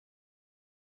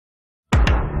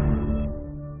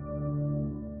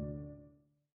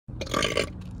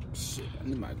Shit, I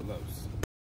need my gloves.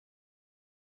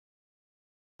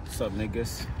 What's up,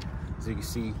 niggas? As you can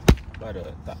see by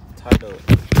the title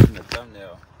and the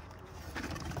thumbnail,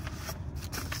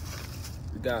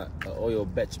 we got an oil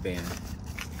batch band,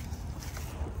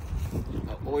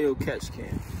 an oil catch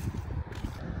can.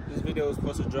 This video is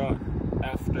supposed to drop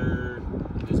after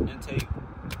this intake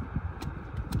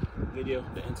video,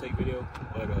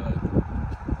 but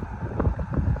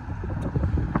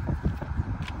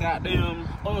goddamn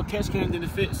oil catch can didn't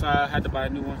fit, so I had to buy a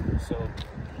new one. So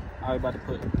I'm about to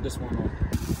put this one on.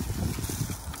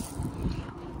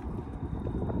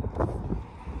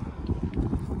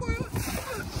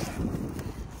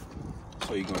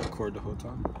 So you gonna record the whole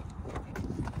time?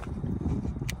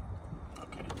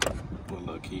 Okay. Well,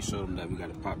 look, he showed them that we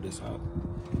gotta pop this out.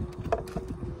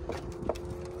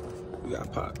 We gotta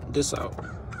pop this out.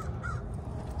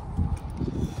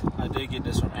 I did get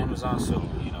this from Amazon, so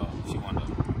you know if you wanna,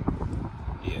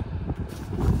 yeah.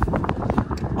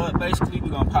 But basically, we're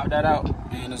gonna pop that out,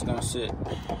 and it's gonna sit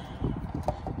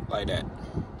like that.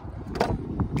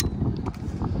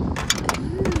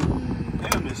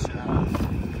 Damn, this shit hot.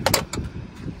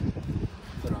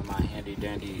 Put on my handy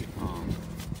dandy,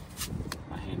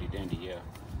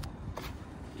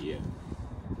 yeah.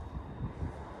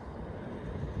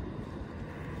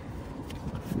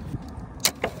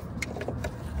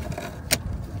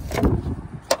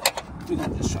 We're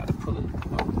gonna just try to pull it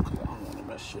up because I don't want to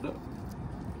mess shit up.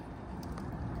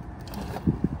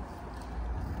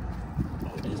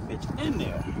 Oh, this bitch in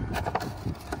there.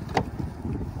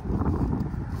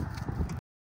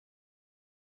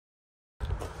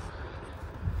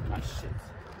 My shit.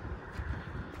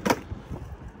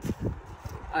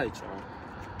 Alright, y'all.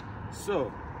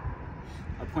 So,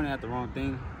 I pointed at the wrong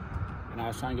thing, and I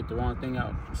was trying to get the wrong thing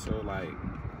out. So, like,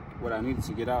 what I needed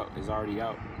to get out is already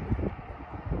out.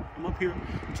 I'm up here.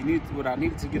 What I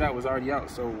needed to get out was already out.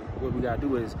 So what we gotta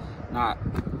do is not.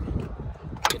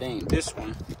 It ain't this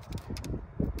one,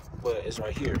 but it's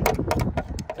right here.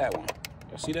 That one.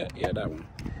 Y'all see that? Yeah, that one.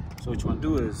 So what you want to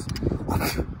do is,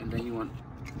 and then you want.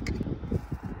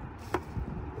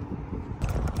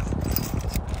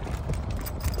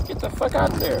 Get the fuck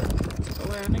out of there. So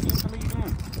nigga, how you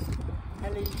doing? How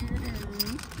you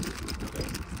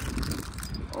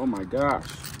doing? Oh my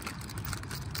gosh.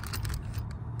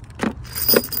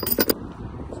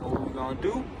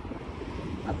 Do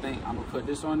I think I'm gonna put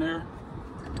this on there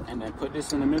and then put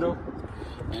this in the middle,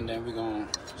 and then we're gonna,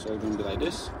 so it's gonna be like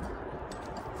this,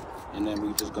 and then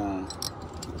we just gonna,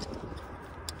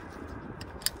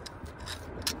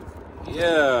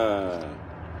 yeah,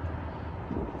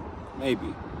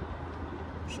 maybe,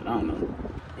 shit, I don't know,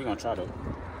 we're gonna try though.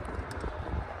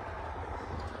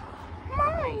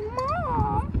 My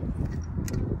mom.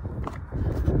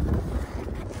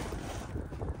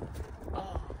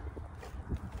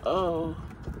 Oh,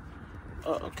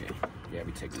 okay. Yeah,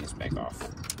 we taking this back off.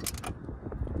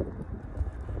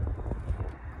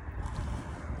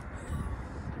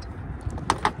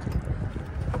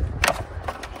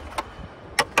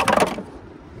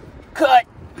 Cut.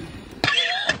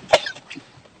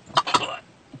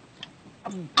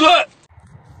 I'm good.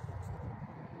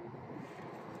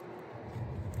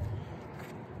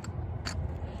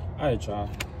 All right, y'all.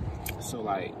 So,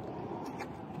 like,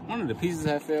 one of the pieces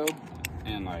had failed.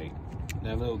 And like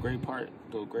that little gray part,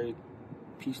 little gray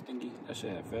piece thingy, that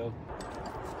shit had fell.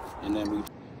 And then we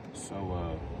just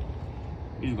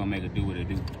gonna make it do what it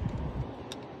do.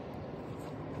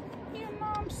 You know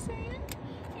what I'm saying?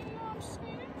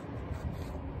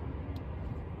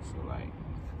 So like,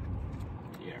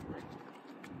 yeah, bro.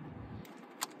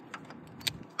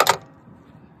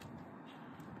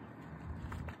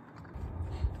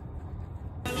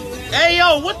 Hey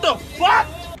yo, what the fuck?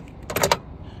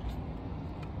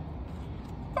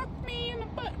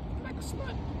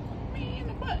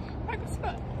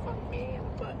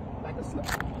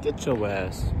 Get your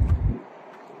ass.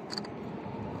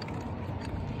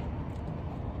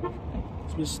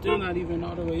 It's still not even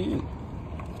all the way in.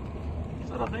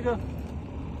 Shut up, nigga.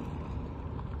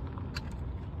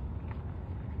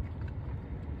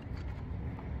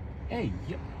 Hey,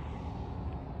 yo.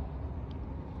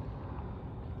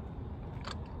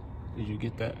 Did you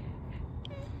get that?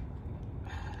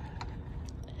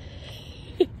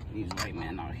 These white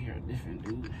men out here are different,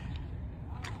 dude.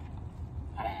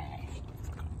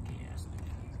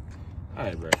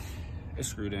 Alright, bro. It's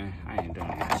screwed in. I ain't doing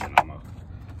that shit no more.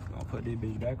 I'm gonna put this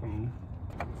bitch back on.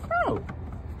 Bro!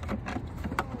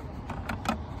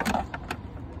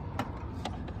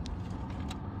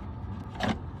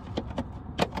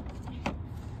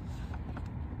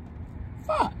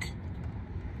 Fuck!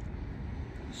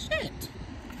 Shit!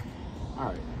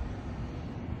 Alright.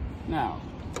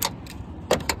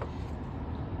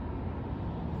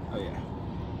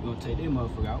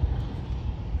 motherfucker out.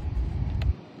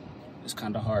 It's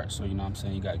kind of hard, so you know what I'm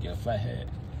saying, you gotta get a flat head.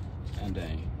 And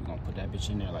then you're gonna put that bitch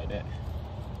in there like that.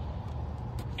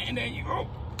 And then you go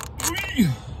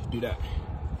do that.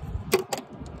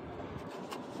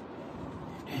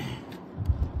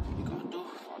 What we gonna do?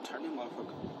 I'll turn that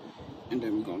motherfucker. And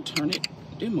then we're gonna turn it,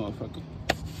 this motherfucker.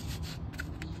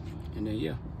 And then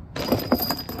yeah.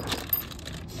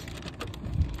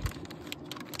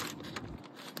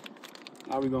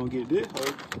 Now we gonna get this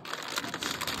hoe.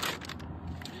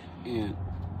 And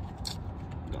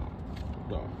dog.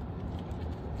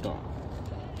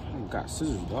 I don't got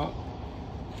scissors, dog.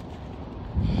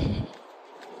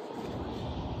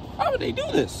 How would they do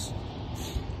this?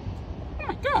 Oh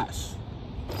my gosh.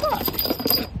 Fuck. I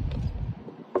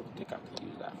think I could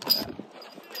use that for that.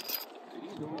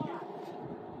 These go in here.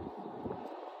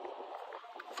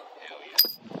 Hell yeah.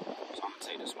 So I'm gonna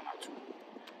take this one out too.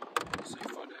 Say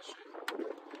fuck that shit.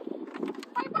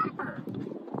 Bye.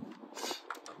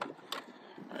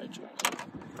 Alright, y'all.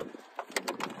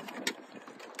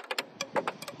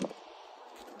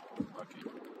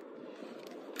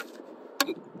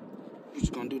 We're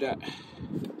just gonna do that.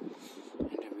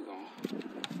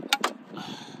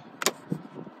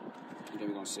 And then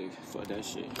we're gonna say fuck that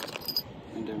shit.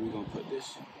 And then we're gonna put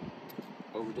this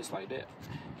over this like that.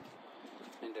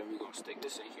 And then we're gonna stick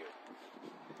this in here.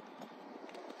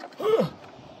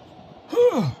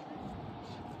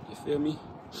 You feel me?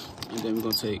 And then we're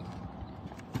gonna take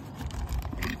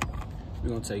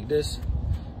this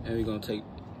and we're gonna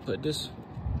put this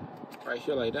right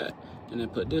here like that, and then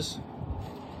put this.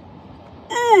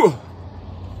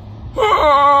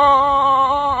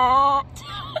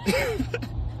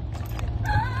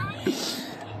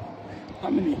 How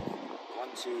many?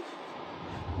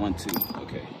 1, 2.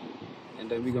 Okay. And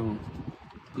then we're gonna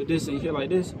put this in here like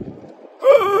this. And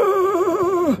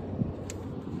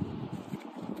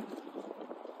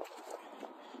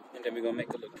then we're gonna make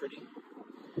it look pretty.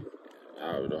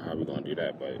 I don't know how we're gonna do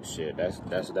that, but shit, that's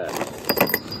that.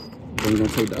 Then we're gonna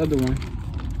take the other one.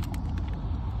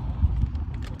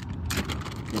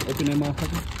 Open that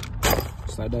motherfucker.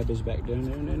 Slide that bitch back down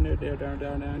there,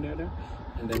 down.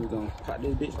 And then we're gonna pop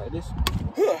this bitch like this.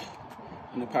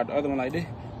 And then pop the other one like this.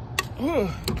 And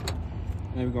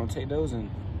then we're gonna take those and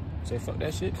say fuck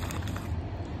that shit.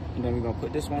 And then we're gonna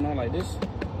put this one on like this.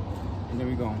 And then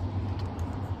we're gonna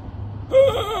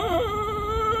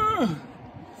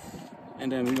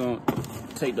and then we're gonna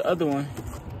take the other one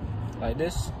like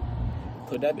this.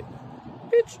 Put that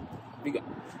bitch.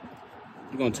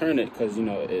 We're gonna turn it because you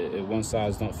know it one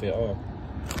size don't fit all.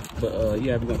 But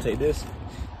yeah, we're gonna take this.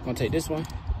 We're gonna take this one,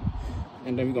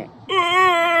 and then we're gonna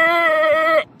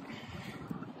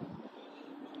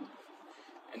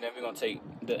take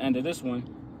the end of this one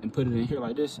and put it in here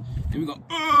like this. And we're gonna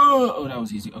oh, that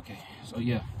was easy. Okay, so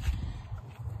yeah,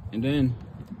 and then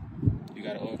you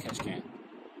got an oil catch can.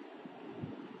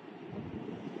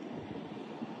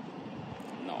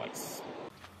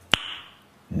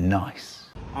 Nice.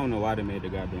 I don't know why they made the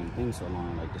goddamn thing so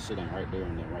long. Like the shit ain't right there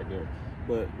and then right there.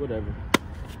 But whatever.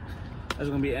 That's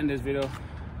gonna be the end of this video.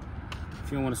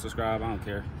 If you don't want to subscribe, I don't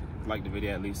care. Like the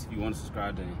video at least. If you want to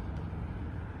subscribe, then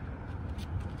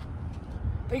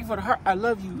thank you for the heart. I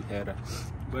love you, Heather.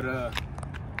 But what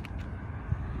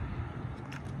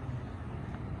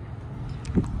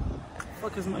the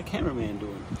fuck is my cameraman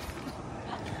doing?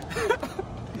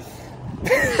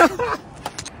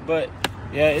 But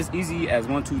yeah, it's easy as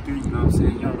 1, 2, 3, you know what I'm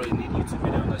saying? You don't really need a YouTube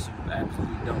video unless you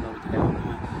absolutely don't know what the hell I'm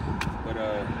doing. But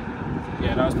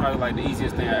yeah, that was probably like the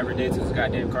easiest thing I ever did to this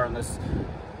goddamn car. Unless,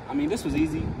 I mean, this was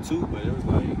easy too, but it was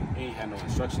like, it ain't had no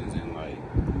instructions and like,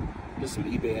 this some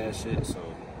eBay ass shit, so.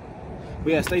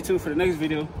 But yeah, stay tuned for the next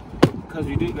video, because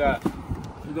we're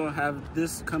gonna have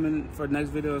this coming for the next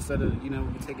video instead of, you know,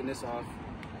 we're taking this off,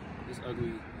 this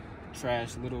ugly,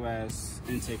 trash, little ass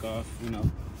intake off, you know.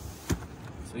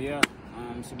 So yeah.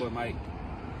 It's your boy Mike,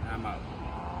 and I'm out.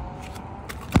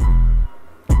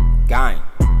 Gang.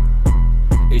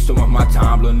 It's so much my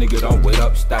time, little nigga, don't wait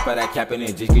up. Stop at that capping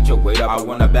and just get your weight up. I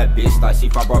want a bad bitch like she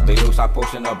from Barbados. I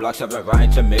post in the block, 7 right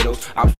in tomatoes.